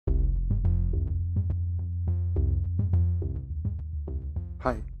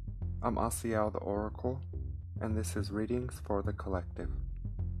Hi, I'm Asiel the Oracle, and this is Readings for the Collective.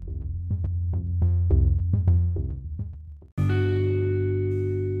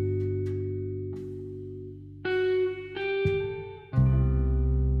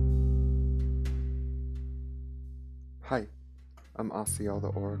 Hi, I'm Asiel the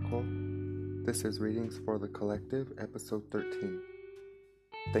Oracle. This is Readings for the Collective, episode 13.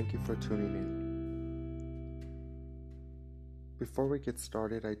 Thank you for tuning in. Before we get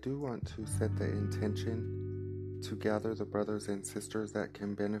started, I do want to set the intention to gather the brothers and sisters that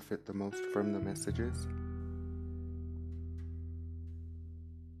can benefit the most from the messages.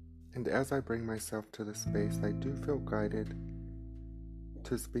 And as I bring myself to the space, I do feel guided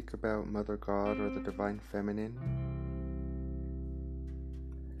to speak about Mother God or the Divine Feminine,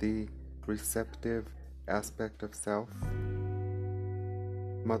 the receptive aspect of self.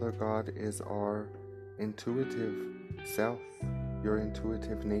 Mother God is our intuitive self, your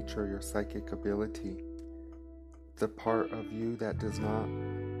intuitive nature, your psychic ability, the part of you that does not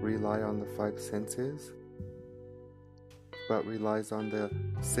rely on the five senses, but relies on the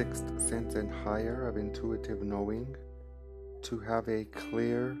sixth sense and higher of intuitive knowing, to have a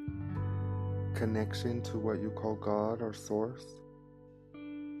clear connection to what you call God or Source,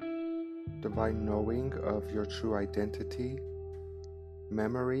 divine knowing of your true identity,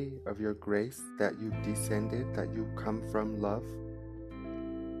 memory of your grace that you descended, that you come from love.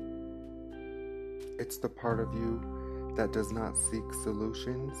 It's the part of you that does not seek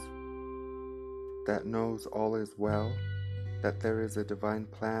solutions, that knows all is well, that there is a divine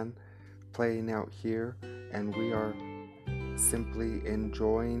plan playing out here, and we are simply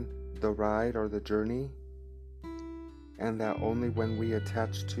enjoying the ride or the journey, and that only when we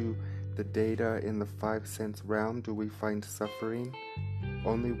attach to the data in the five sense realm do we find suffering.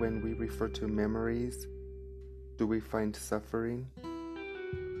 Only when we refer to memories do we find suffering.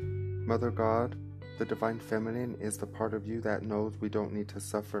 Mother God, the Divine Feminine, is the part of you that knows we don't need to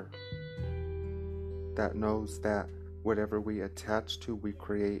suffer, that knows that whatever we attach to, we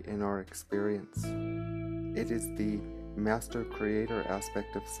create in our experience. It is the master creator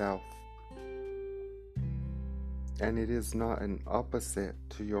aspect of self, and it is not an opposite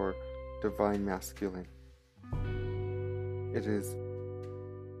to your divine masculine. It is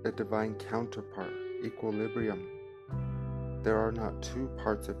a divine counterpart, equilibrium. There are not two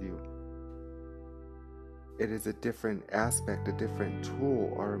parts of you. It is a different aspect, a different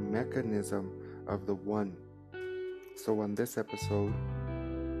tool or mechanism of the one. So on this episode,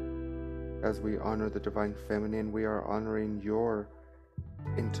 as we honor the Divine Feminine, we are honoring your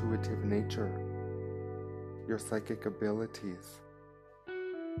intuitive nature, your psychic abilities,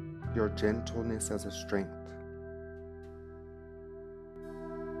 your gentleness as a strength.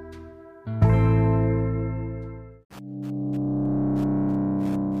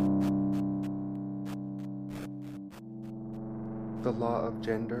 The law of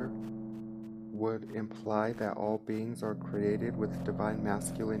gender would imply that all beings are created with divine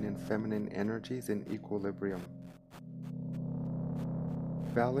masculine and feminine energies in equilibrium.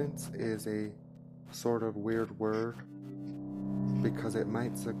 Balance is a sort of weird word because it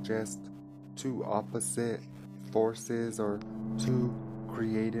might suggest two opposite forces or two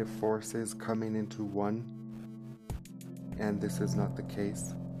creative forces coming into one, and this is not the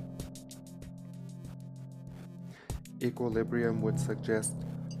case. Equilibrium would suggest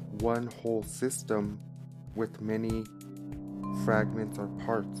one whole system with many fragments or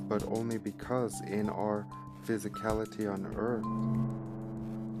parts, but only because in our physicality on earth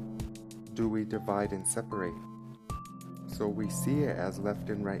do we divide and separate. So we see it as left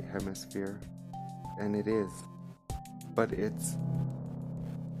and right hemisphere, and it is, but it's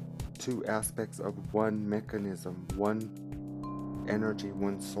two aspects of one mechanism, one energy,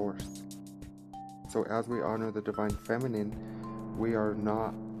 one source. So as we honor the Divine Feminine, we are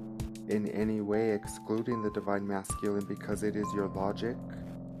not in any way excluding the Divine Masculine, because it is your logic.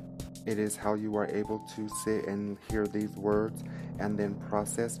 It is how you are able to sit and hear these words and then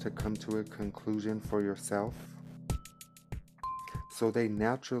process to come to a conclusion for yourself. So they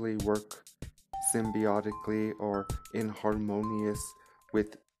naturally work symbiotically or in harmonious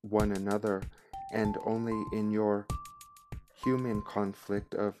with one another, and only in your human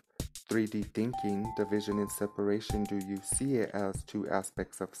conflict of 3D thinking, division and separation, do you see it as two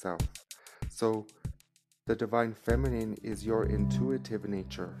aspects of self. So the Divine Feminine is your intuitive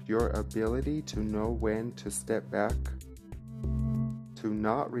nature, your ability to know when to step back, to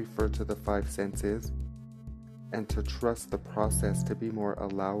not refer to the five senses, and to trust the process, to be more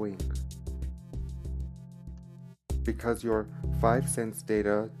allowing. Because your five sense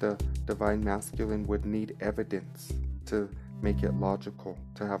data, the Divine Masculine, would need evidence to make it logical,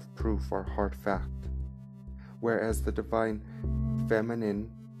 to have proof or hard fact. Whereas the divine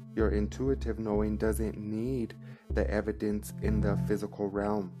feminine, your intuitive knowing, doesn't need the evidence in the physical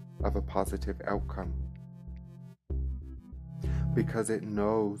realm of a positive outcome, because it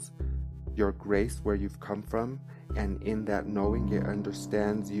knows your grace, where you've come from, and in that knowing it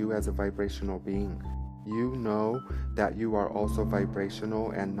understands you as a vibrational being. You know that you are also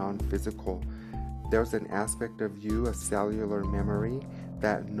vibrational and non-physical. There's an aspect of you, a cellular memory,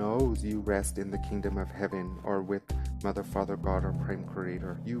 that knows you rest in the kingdom of heaven or with Mother, Father, God, or Prime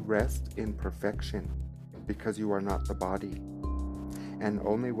Creator. You rest in perfection because you are not the body. And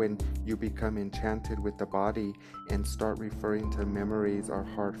only when you become enchanted with the body and start referring to memories or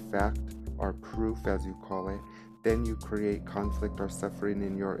hard fact or proof, as you call it, then you create conflict or suffering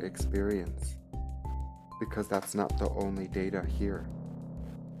in your experience, because that's not the only data here.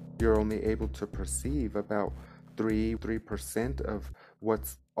 You're only able to perceive about 3% of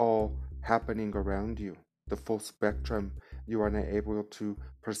what's all happening around you. The full spectrum you are not able to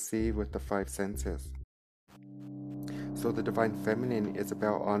perceive with the 5 senses. So the divine feminine is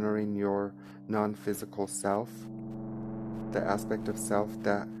about honoring your non-physical self, the aspect of self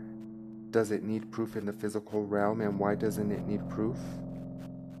that doesn't need proof in the physical realm. And why doesn't it need proof?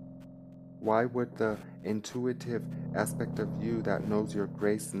 Why would the intuitive aspect of you that knows your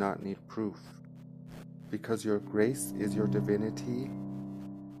grace not need proof? Because your grace is your divinity,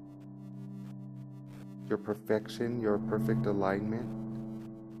 your perfection, your perfect alignment.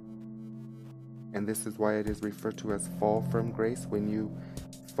 And this is why it is referred to as fall from grace, when you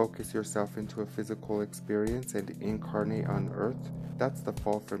focus yourself into a physical experience and incarnate on earth. That's the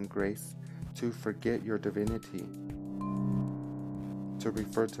fall from grace, to forget your divinity, to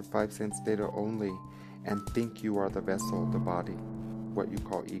refer to 5 sense data only and think you are the vessel, the body, what you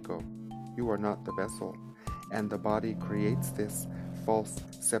call ego. You are not the vessel. And the body creates this false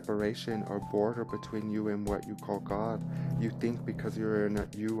separation or border between you and what you call God. You think because you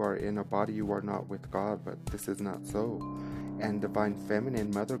are in a body, you are not with God, but this is not so. And divine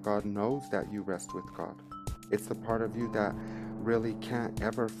feminine, Mother God, knows that you rest with God. It's the part of you that really can't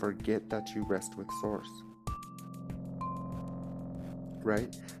ever forget that you rest with Source.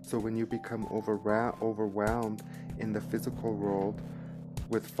 Right? So when you become overwhelmed in the physical world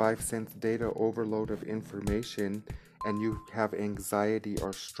with 5 sense data overload of information, and you have anxiety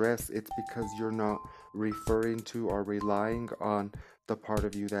or stress, it's because you're not referring to or relying on the part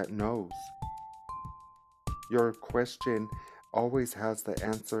of you that knows. Your question always has the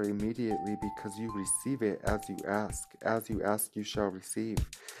answer immediately because you receive it as you ask. As you ask, you shall receive.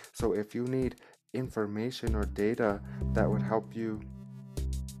 So if you need information or data that would help you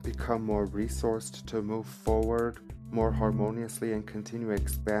become more resourced to move forward more harmoniously and continue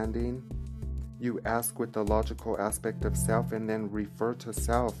expanding, you ask with the logical aspect of self and then refer to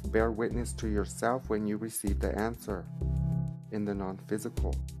self. Bear witness to yourself when you receive the answer in the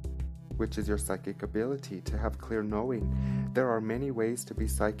non-physical, which is your psychic ability to have clear knowing. There are many ways to be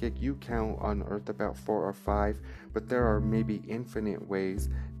psychic. You count on earth about 4 or 5, but there are maybe infinite ways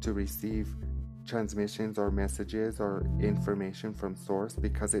to receive transmissions or messages or information from Source,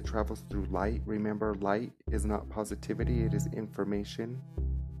 because it travels through light. Remember, light is not positivity, it is information.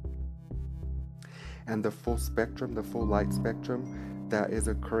 And the full spectrum, the full light spectrum that is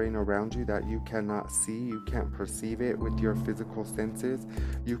occurring around you that you cannot see, you can't perceive it with your physical senses,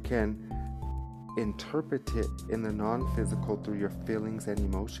 you can interpret it in the non-physical through your feelings and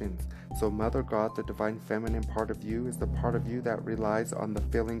emotions. So Mother God, the divine feminine part of you, is the part of you that relies on the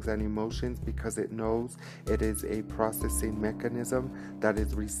feelings and emotions, because it knows it is a processing mechanism that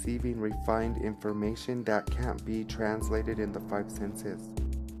is receiving refined information that can't be translated in the 5 senses.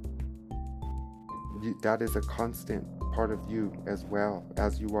 That is a constant part of you as well,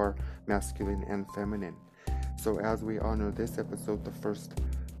 as you are masculine and feminine. So as we honor this episode, the first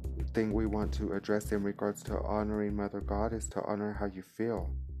thing we want to address in regards to honoring Mother God is to honor how you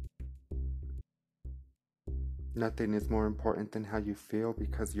feel. Nothing is more important than how you feel,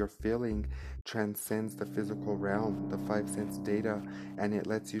 because your feeling transcends the physical realm, the 5 sense data, and it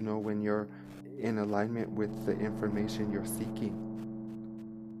lets you know when you're in alignment with the information you're seeking.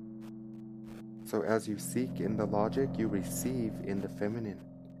 So as you seek in the logic, you receive in the feminine.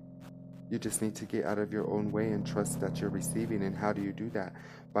 You just need to get out of your own way and trust that you're receiving. And how do you do that?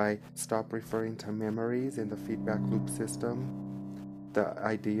 By stop referring to memories in the feedback loop system, the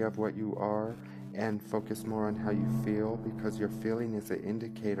idea of what you are, and focus more on how you feel, because your feeling is an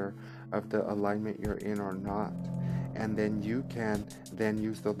indicator of the alignment you're in or not. and then you can then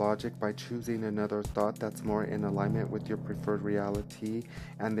use the logic by choosing another thought that's more in alignment with your preferred reality,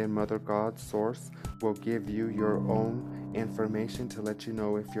 and then Mother God, Source, will give you your own information to let you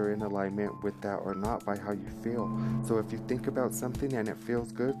know if you're in alignment with that or not by how you feel. So if you think about something and it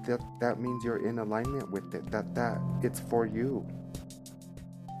feels good, that means you're in alignment with it, that it's for you.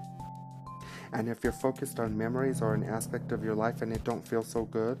 And if you're focused on memories or an aspect of your life and it don't feel so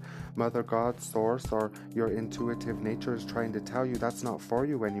good, Mother God, Source, or your intuitive nature is trying to tell you that's not for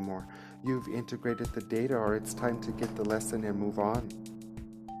you anymore. You've integrated the data, or it's time to get the lesson and move on.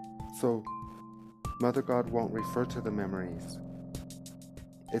 So Mother God won't refer to the memories.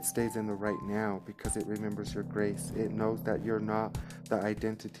 It stays in the right now because it remembers your grace. It knows that you're not the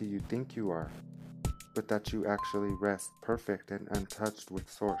identity you think you are, but that you actually rest perfect and untouched with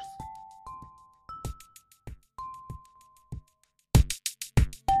Source.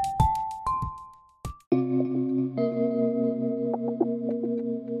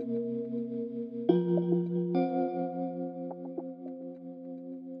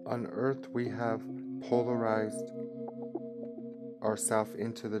 On earth, we have polarized ourselves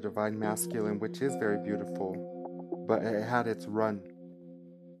into the divine masculine, which is very beautiful, but it had its run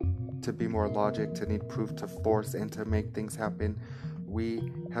to be more logic, to need proof, to force, and to make things happen.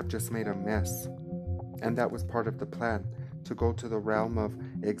 We have just made a mess, and that was part of the plan, to go to the realm of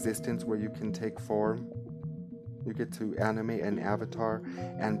existence where you can take form. You get to animate an avatar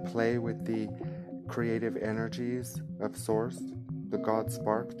and play with the creative energies of Source, the God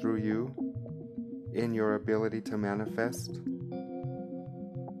spark through you, in your ability to manifest.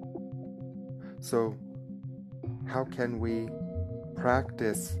 So, how can we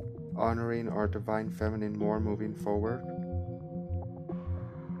practice honoring our divine feminine more moving forward?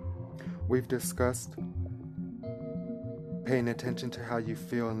 We've discussed paying attention to how you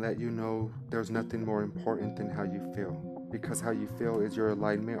feel and let you know there's nothing more important than how you feel, because how you feel is your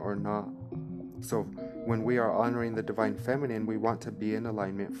alignment or not. So when we are honoring the divine feminine, we want to be in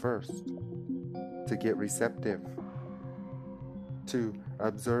alignment first, to get receptive, to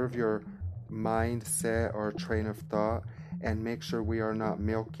observe your mindset or train of thought, and make sure we are not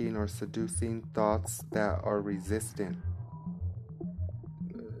milking or seducing thoughts that are resistant,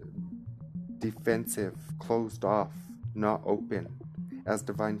 defensive, closed off, not open, as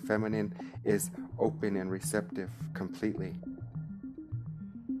divine feminine is open and receptive completely.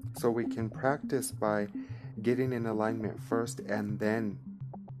 So we can practice by getting in alignment first, and then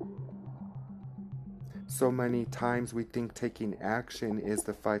so many times we think taking action is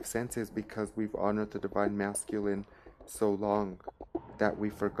the five senses because we've honored the divine masculine so long that we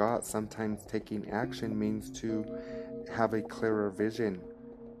forgot sometimes taking action means to have a clearer vision,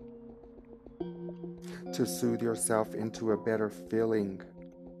 to soothe yourself into a better feeling,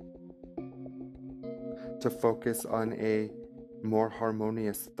 to focus on a more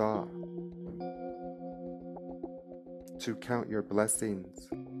harmonious thought, to count your blessings,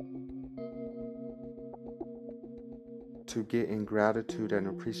 to get in gratitude and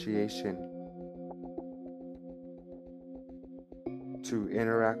appreciation, to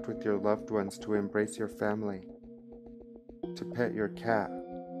interact with your loved ones, to embrace your family, to pet your cat,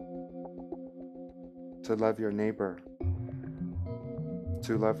 to love your neighbor,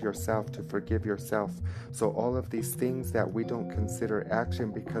 to love yourself, to forgive yourself. So all of these things that we don't consider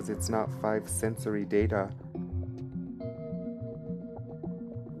action because it's not five sensory data,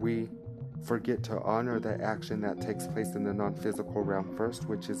 we forget to honor the action that takes place in the non-physical realm first,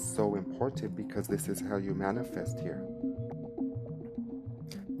 which is so important because this is how you manifest here.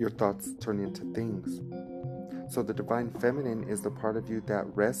 Your thoughts turn into things. So the divine feminine is the part of you that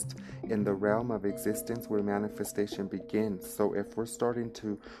rests in the realm of existence where manifestation begins. So if we're starting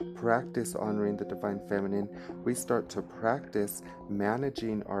to practice honoring the divine feminine, we start to practice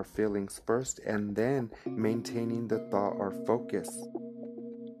managing our feelings first and then maintaining the thought or focus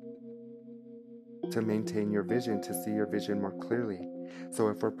to maintain your vision, to see your vision more clearly. So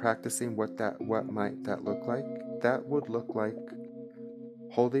if we're practicing what might that look like? That would look like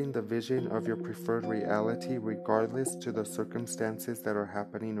holding the vision of your preferred reality regardless to the circumstances that are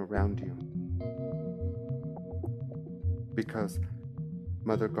happening around you. Because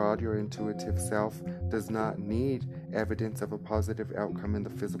Mother God, your intuitive self, does not need evidence of a positive outcome in the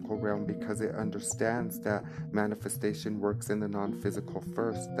physical realm because it understands that manifestation works in the non-physical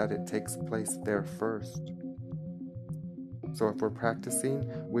first, that it takes place there first. So if we're practicing,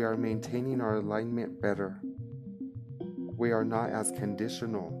 we are maintaining our alignment better. We are not as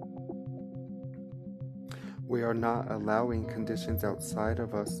conditional. We are not allowing conditions outside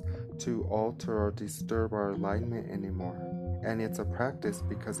of us to alter or disturb our alignment anymore. And it's a practice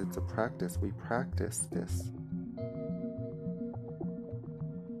because it's a practice. We practice this.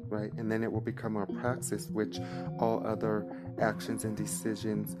 right? And then it will become our praxis, which all other actions and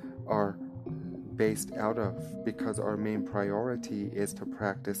decisions are based out of, because our main priority is to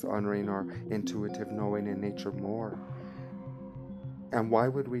practice honoring our intuitive knowing in nature more. And why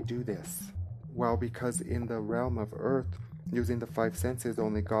would we do this? Well, because in the realm of earth, using the five senses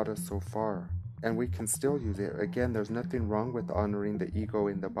only got us so far, and we can still use it. Again, there's nothing wrong with honoring the ego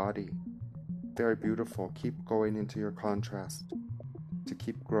in the body. Very beautiful. Keep going into your contrast to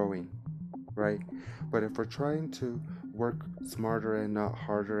keep growing, right? But if we're trying to work smarter and not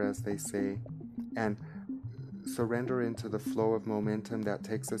harder, as they say, and surrender into the flow of momentum that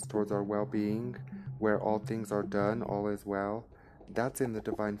takes us towards our well-being, where all things are done, all is well, that's in the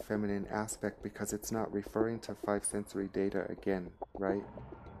divine feminine aspect, because it's not referring to five sensory data again, right?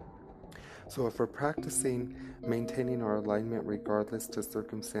 So if we're practicing maintaining our alignment regardless to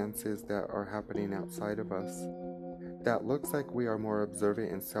circumstances that are happening outside of us, that looks like we are more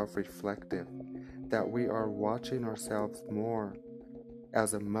observant and self-reflective, that we are watching ourselves more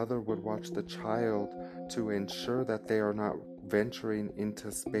as a mother would watch the child to ensure that they are not venturing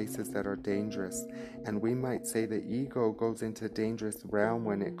into spaces that are dangerous. And we might say the ego goes into dangerous realm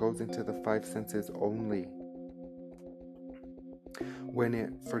when it goes into the five senses only, when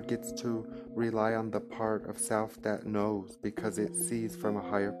it forgets to rely on the part of self that knows, because it sees from a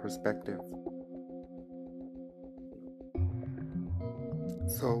higher perspective.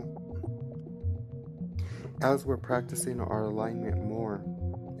 So as we're practicing our alignment more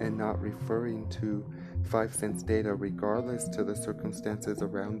and not referring to five sense data regardless to the circumstances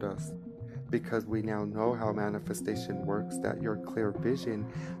around us, because we now know how manifestation works, that your clear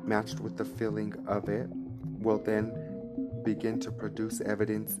vision matched with the feeling of it will then begin to produce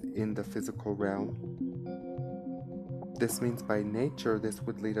evidence in the physical realm. This means by nature this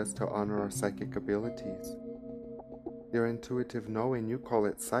would lead us to honor our psychic abilities. Your intuitive knowing, you call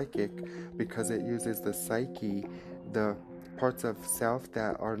it psychic because it uses the psyche, the parts of self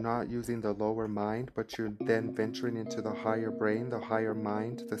that are not using the lower mind, but you're then venturing into the higher brain, the higher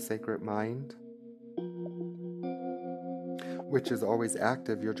mind, the sacred mind, which is always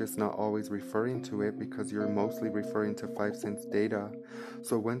active. You're just not always referring to it because you're mostly referring to five sense data.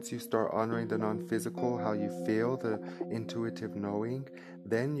 So once you start honoring the non-physical, how you feel, the intuitive knowing,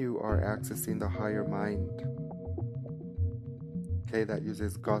 then you are accessing the higher mind. Okay, that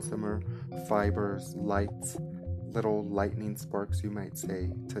uses gossamer fibers, lights, little lightning sparks, you might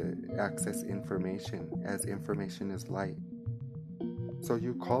say, to access information, as information is light. So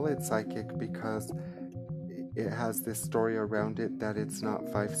you call it psychic because it has this story around it that it's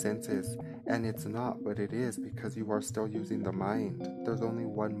not five senses, and it's not, but it is, because you are still using the mind. There's only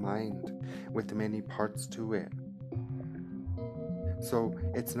one mind with many parts to it. So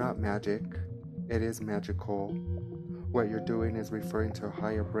it's not magic, it is magical. What you're doing is referring to a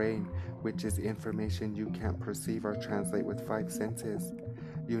higher brain, which is information you can't perceive or translate with five senses.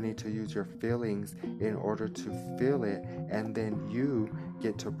 You need to use your feelings in order to feel it, and then you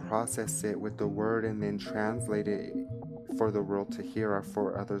get to process it with the word and then translate it for the world to hear or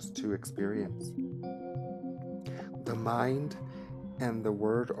for others to experience. The mind and the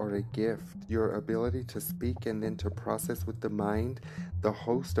word are a gift. Your ability to speak and then to process with the mind, the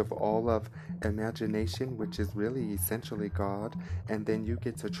host of all of imagination, which is really essentially God, and then you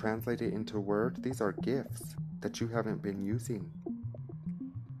get to translate it into word. These are gifts that you haven't been using,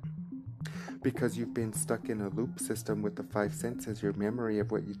 because you've been stuck in a loop system with the five senses, your memory of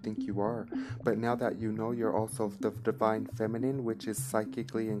what you think you are. But now that you know you're also the divine feminine, which is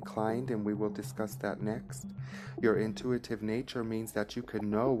psychically inclined, and we will discuss that next, your intuitive nature means that you can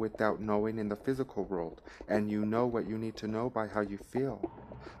know without knowing in the physical world, and you know what you need to know by how you feel.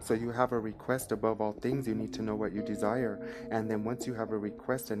 So you have a request. Above all things, you need to know what you desire. And then once you have a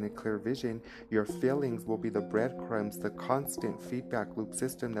request and a clear vision, your feelings will be the breadcrumbs, the constant feedback loop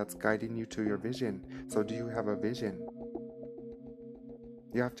system that's guiding you to your vision. So do you have a vision?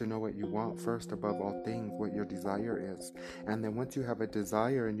 You have to know what you want first, above all things, what your desire is. And then once you have a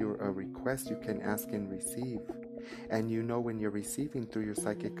desire and a request, you can ask and receive. And you know when you're receiving through your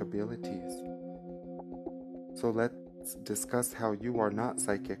psychic abilities. So let's discuss how you are not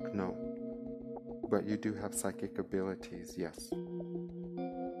psychic, no. But you do have psychic abilities, yes.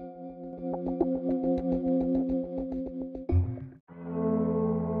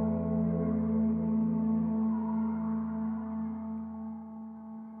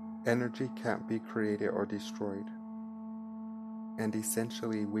 Energy can't be created or destroyed. And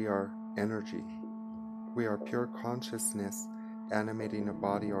essentially, we are energy. We are pure consciousness animating a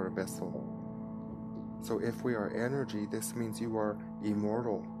body or a vessel. So if we are energy, this means you are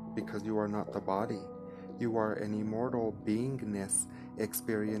immortal, because you are not the body. You are an immortal beingness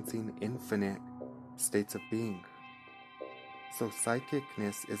experiencing infinite states of being. So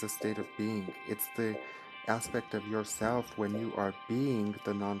psychicness is a state of being. It's the aspect of yourself when you are being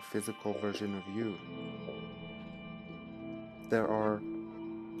the non-physical version of you. There are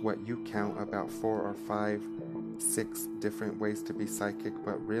what you count about 4 or 5, 6 different ways to be psychic,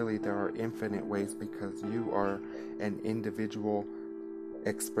 but really there are infinite ways because you are an individual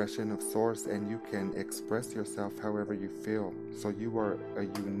expression of source and you can express yourself however you feel. So you are a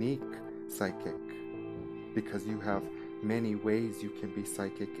unique psychic because you have many ways you can be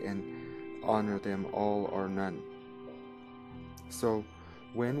psychic and honor them all or none. So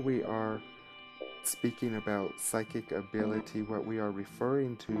when we are speaking about psychic ability, what we are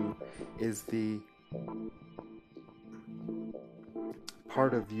referring to is the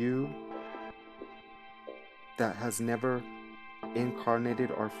part of you that has never incarnated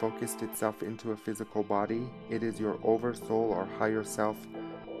or focused itself into a physical body. It is your oversoul or higher self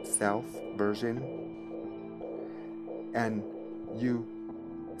version, and you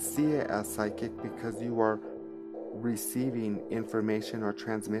see it as psychic because you are receiving information or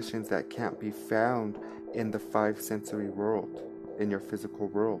transmissions that can't be found in the 5 sensory world, in your physical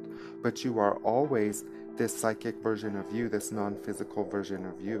world. But you are always this psychic version of you, this non-physical version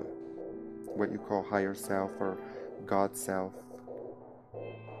of you, what you call higher self or God self.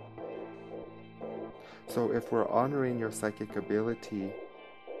 So if we're honoring your psychic ability,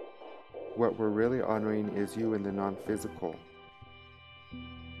 what we're really honoring is you in the non-physical.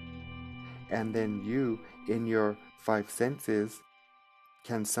 And then you, in your 5 senses,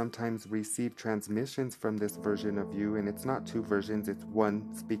 can sometimes receive transmissions from this version of you, and it's not 2 versions, it's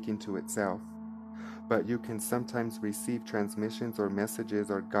one speaking to itself. But you can sometimes receive transmissions or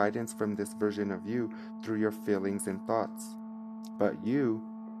messages or guidance from this version of you through your feelings and thoughts. But you,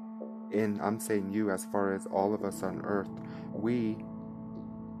 I'm saying you as far as all of us on earth, we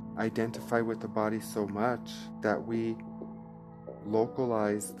identify with the body so much that we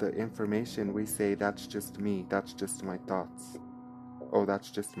localize the information. We say, that's just me, that's just my thoughts. Oh,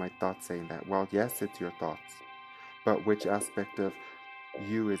 that's just my thoughts saying that. Well, yes, it's your thoughts. But which aspect of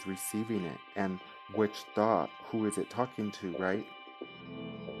you is receiving it? And which thought, who is it talking to, right?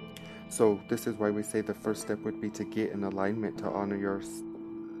 So this is why we say the first step would be to get in alignment to honor your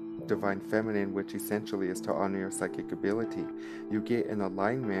divine feminine, which essentially is to honor your psychic ability. You get in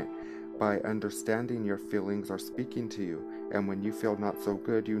alignment by understanding your feelings are speaking to you. And when you feel not so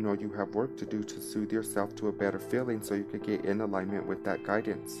good, you know you have work to do to soothe yourself to a better feeling so you could get in alignment with that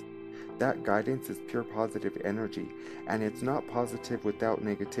guidance. That guidance is pure positive energy, and it's not positive without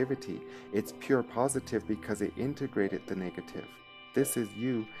negativity. It's pure positive because it integrated the negative. This is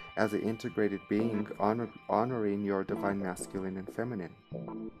you as an integrated being honoring your divine masculine and feminine.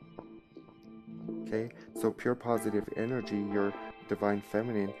 Okay, so pure positive energy, your divine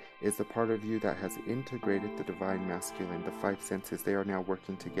feminine, is the part of you that has integrated the divine masculine. The 5 senses, they are now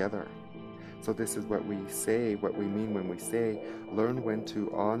working together. So this is what we say, what we mean when we say, learn when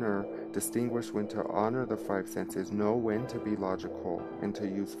to honor, distinguish when to honor the 5 senses, know when to be logical and to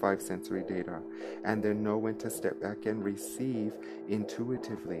use 5 sensory data, and then know when to step back and receive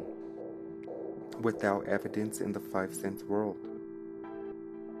intuitively without evidence in the 5 sense world.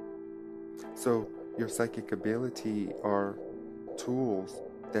 So your psychic ability are tools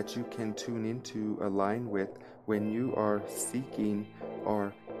that you can tune into, align with when you are seeking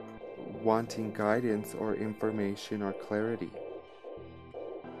or wanting guidance or information or clarity.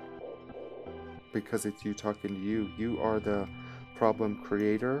 Because it's you talking to you. You are the problem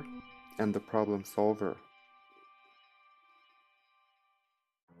creator and the problem solver.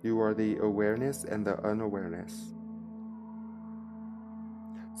 You are the awareness and the unawareness.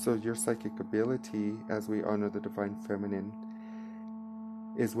 So your psychic ability, as we honor the divine feminine,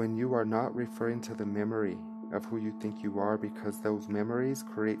 is when you are not referring to the memory of who you think you are, because those memories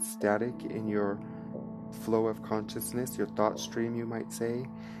create static in your flow of consciousness, your thought stream, you might say,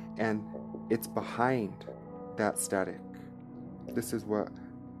 and it's behind that static. This is what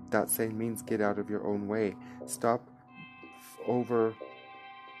that saying means: get out of your own way. Stop over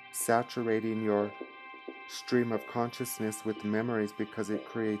saturating your stream of consciousness with memories, because it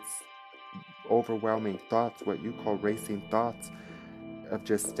creates overwhelming thoughts, what you call racing thoughts of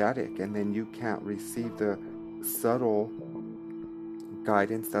just static, and then you can't receive the subtle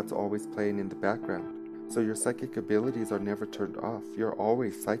guidance that's always playing in the background. So your psychic abilities are never turned off. You're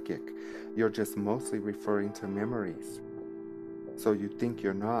always psychic. You're just mostly referring to memories. So you think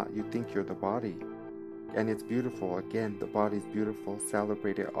you're not. You think you're the body. And it's beautiful. Again, the body's beautiful.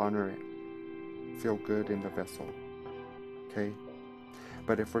 Celebrate it. Honor it. Feel good in the vessel. Okay?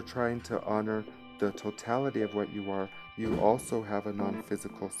 But if we're trying to honor the totality of what you are, you also have a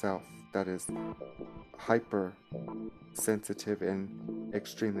non-physical self that is hyper sensitive and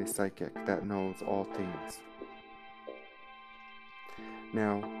extremely psychic, that knows all things.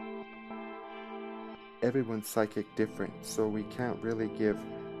 Now, everyone's psychic different, so we can't really give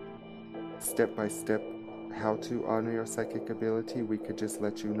step-by-step how to honor your psychic ability. We could just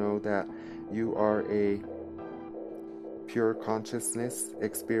let you know that you are a pure consciousness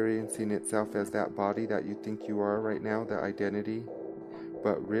experiencing itself as that body that you think you are right now, the identity.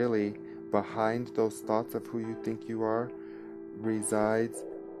 But really, behind those thoughts of who you think you are resides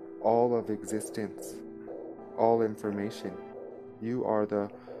all of existence, all information. You are the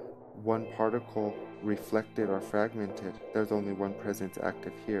one particle reflected or fragmented. There's only one presence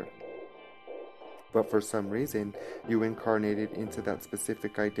active here. But for some reason, you incarnated into that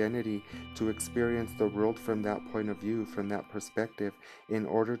specific identity to experience the world from that point of view, from that perspective, in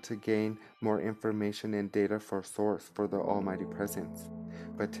order to gain more information and data for Source, for the Almighty Presence.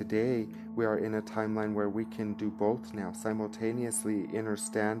 But today, we are in a timeline where we can do both now, simultaneously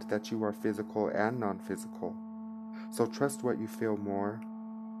understand that you are physical and non-physical. So trust what you feel more.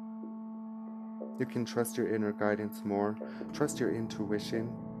 You can trust your inner guidance more. Trust your intuition.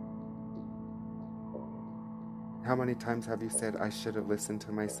 How many times have you said, I should have listened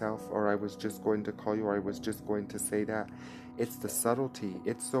to myself, or I was just going to call you, or I was just going to say that? It's the subtlety.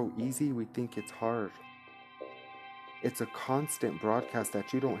 It's so easy, we think it's hard. It's a constant broadcast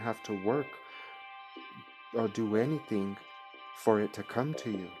that you don't have to work or do anything for it to come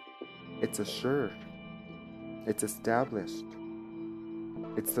to you. It's assured. It's established.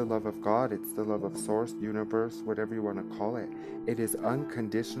 It's the love of God. It's the love of Source, universe, whatever you want to call it. It is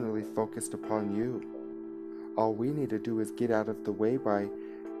unconditionally focused upon you. All we need to do is get out of the way by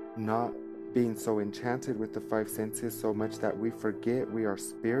not being so enchanted with the five senses so much that we forget we are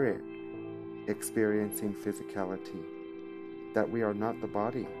spirit experiencing physicality, that we are not the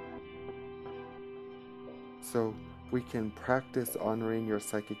body. So we can practice honoring your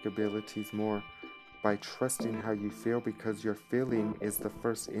psychic abilities more by trusting how you feel, because your feeling is the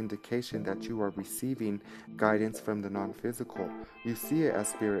first indication that you are receiving guidance from the non-physical. You see it as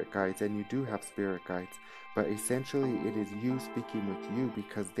spirit guides, and you do have spirit guides, but essentially it is you speaking with you,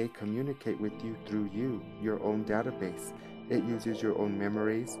 because they communicate with you through you, your own database. It uses your own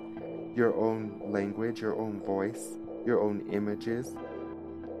memories, your own language, your own voice, your own images.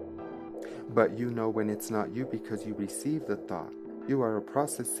 But you know when it's not you because you receive the thought. You are a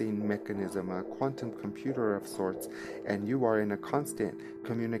processing mechanism, a quantum computer of sorts, and you are in a constant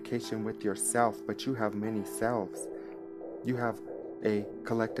communication with yourself, but you have many selves. You have a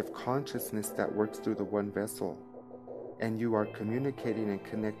collective consciousness that works through the one vessel, and you are communicating and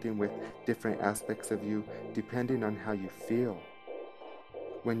connecting with different aspects of you depending on how you feel.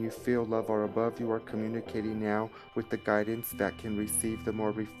 When you feel love or above, you are communicating now with the guidance that can receive the more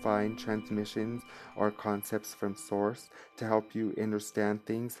refined transmissions or concepts from Source to help you understand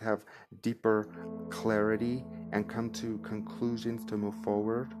things, have deeper clarity, and come to conclusions to move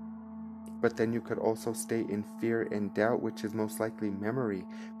forward. But then you could also stay in fear and doubt, which is most likely memory,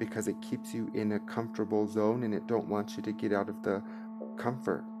 because it keeps you in a comfortable zone and it don't want you to get out of the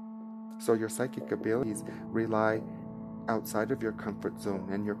comfort. So your psychic abilities rely outside of your comfort zone,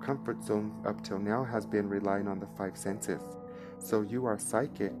 and your comfort zone up till now has been relying on the five senses. So you are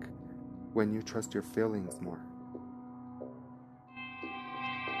psychic when you trust your feelings more.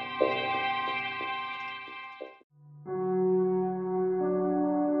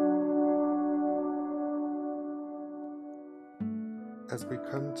 As we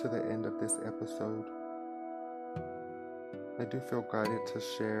come to the end of this episode, I do feel guided to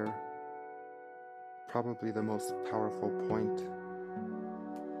share probably the most powerful point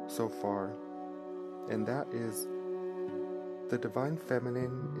so far, and that is the Divine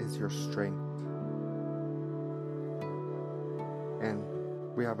Feminine is your strength. And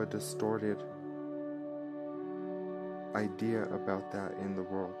we have a distorted idea about that in the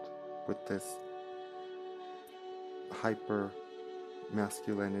world with this hyper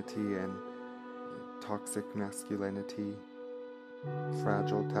masculinity and toxic masculinity,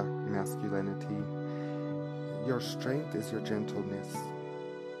 fragile masculinity. Your strength is your gentleness,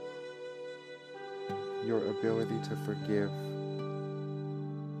 your ability to forgive,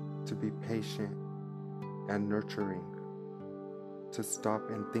 to be patient and nurturing, to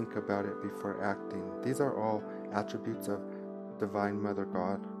stop and think about it before acting. These are all attributes of Divine Mother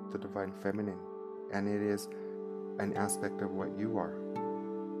God, the Divine Feminine, and it is an aspect of what you are.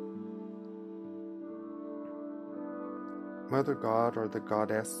 Mother God, or the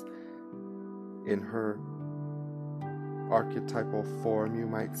Goddess, in her archetypal form, you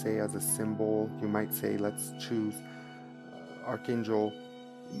might say, as a symbol. You might say, let's choose Archangel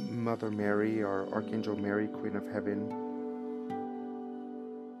Mother Mary or Archangel Mary, Queen of Heaven.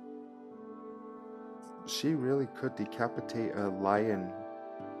 She really could decapitate a lion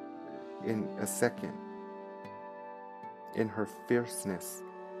in a second, in her fierceness,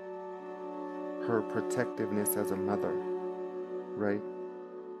 her protectiveness as a mother, right?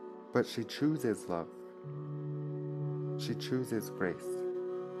 But she chooses love. She chooses grace.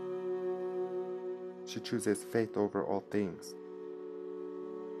 She chooses faith over all things.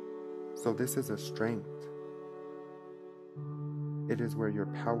 So this is a strength. It is where your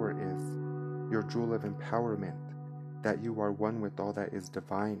power is, your jewel of empowerment, that you are one with all that is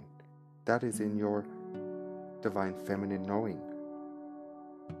divine. That is in your divine feminine knowing.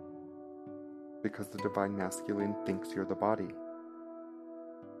 Because the divine masculine thinks you're the body.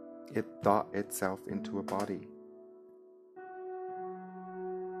 It thought itself into a body.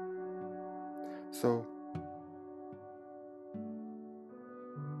 So,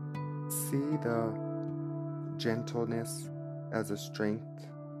 see the gentleness as a strength,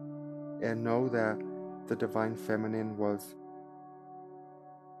 and know that the divine feminine was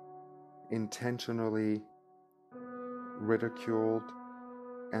intentionally ridiculed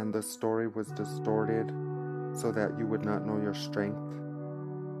and the story was distorted so that you would not know your strength.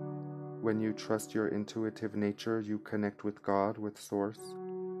 When you trust your intuitive nature, you connect with God, with Source.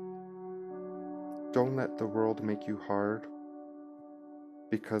 Don't let the world make you hard,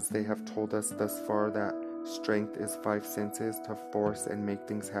 because they have told us thus far that strength is 5 senses, to force and make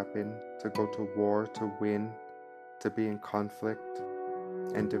things happen, to go to war, to win, to be in conflict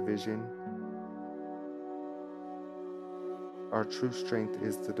and division. Our true strength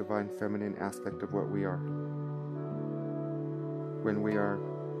is the divine feminine aspect of what we are. When we are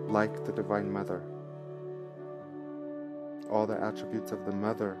like the Divine Mother, all the attributes of the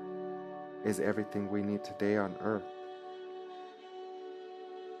Mother is everything we need today on earth.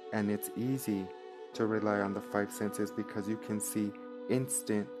 And it's easy to rely on the 5 senses because you can see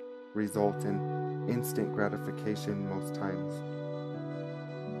instant results and instant gratification most times.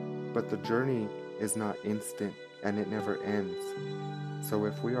 But the journey is not instant and it never ends. So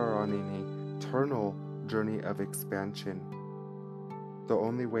if we are on an eternal journey of expansion, the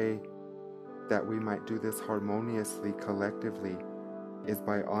only way that we might do this harmoniously, collectively, is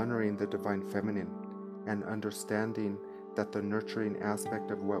by honoring the divine feminine and understanding that the nurturing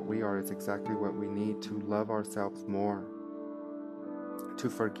aspect of what we are is exactly what we need to love ourselves more, to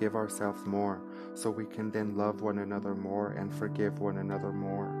forgive ourselves more, so we can then love one another more and forgive one another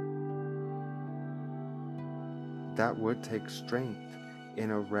more. That would take strength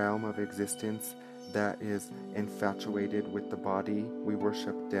in a realm of existence that is infatuated with the body. We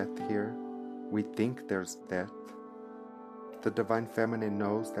worship death here. We think there's death. The divine feminine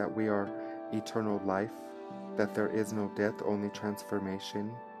knows that we are eternal life, that there is no death, only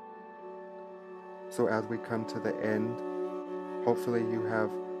transformation. So as we come to the end, hopefully you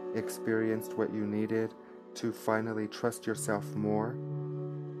have experienced what you needed to finally trust yourself more,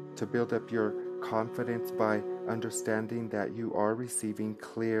 to build up your confidence by understanding that you are receiving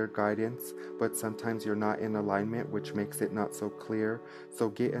clear guidance, but sometimes you're not in alignment, which makes it not so clear. So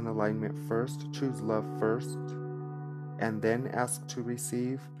get in alignment first, choose love first, and then ask to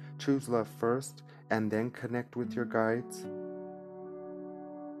receive. Choose love first, and then connect with your guides.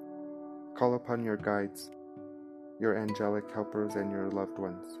 Call upon your guides, your angelic helpers, and your loved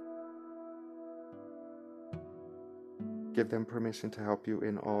ones. Give them permission to help you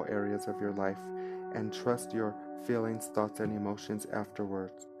in all areas of your life, and trust your feelings, thoughts, and emotions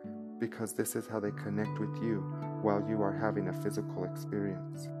afterwards, because this is how they connect with you while you are having a physical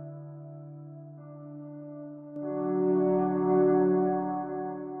experience.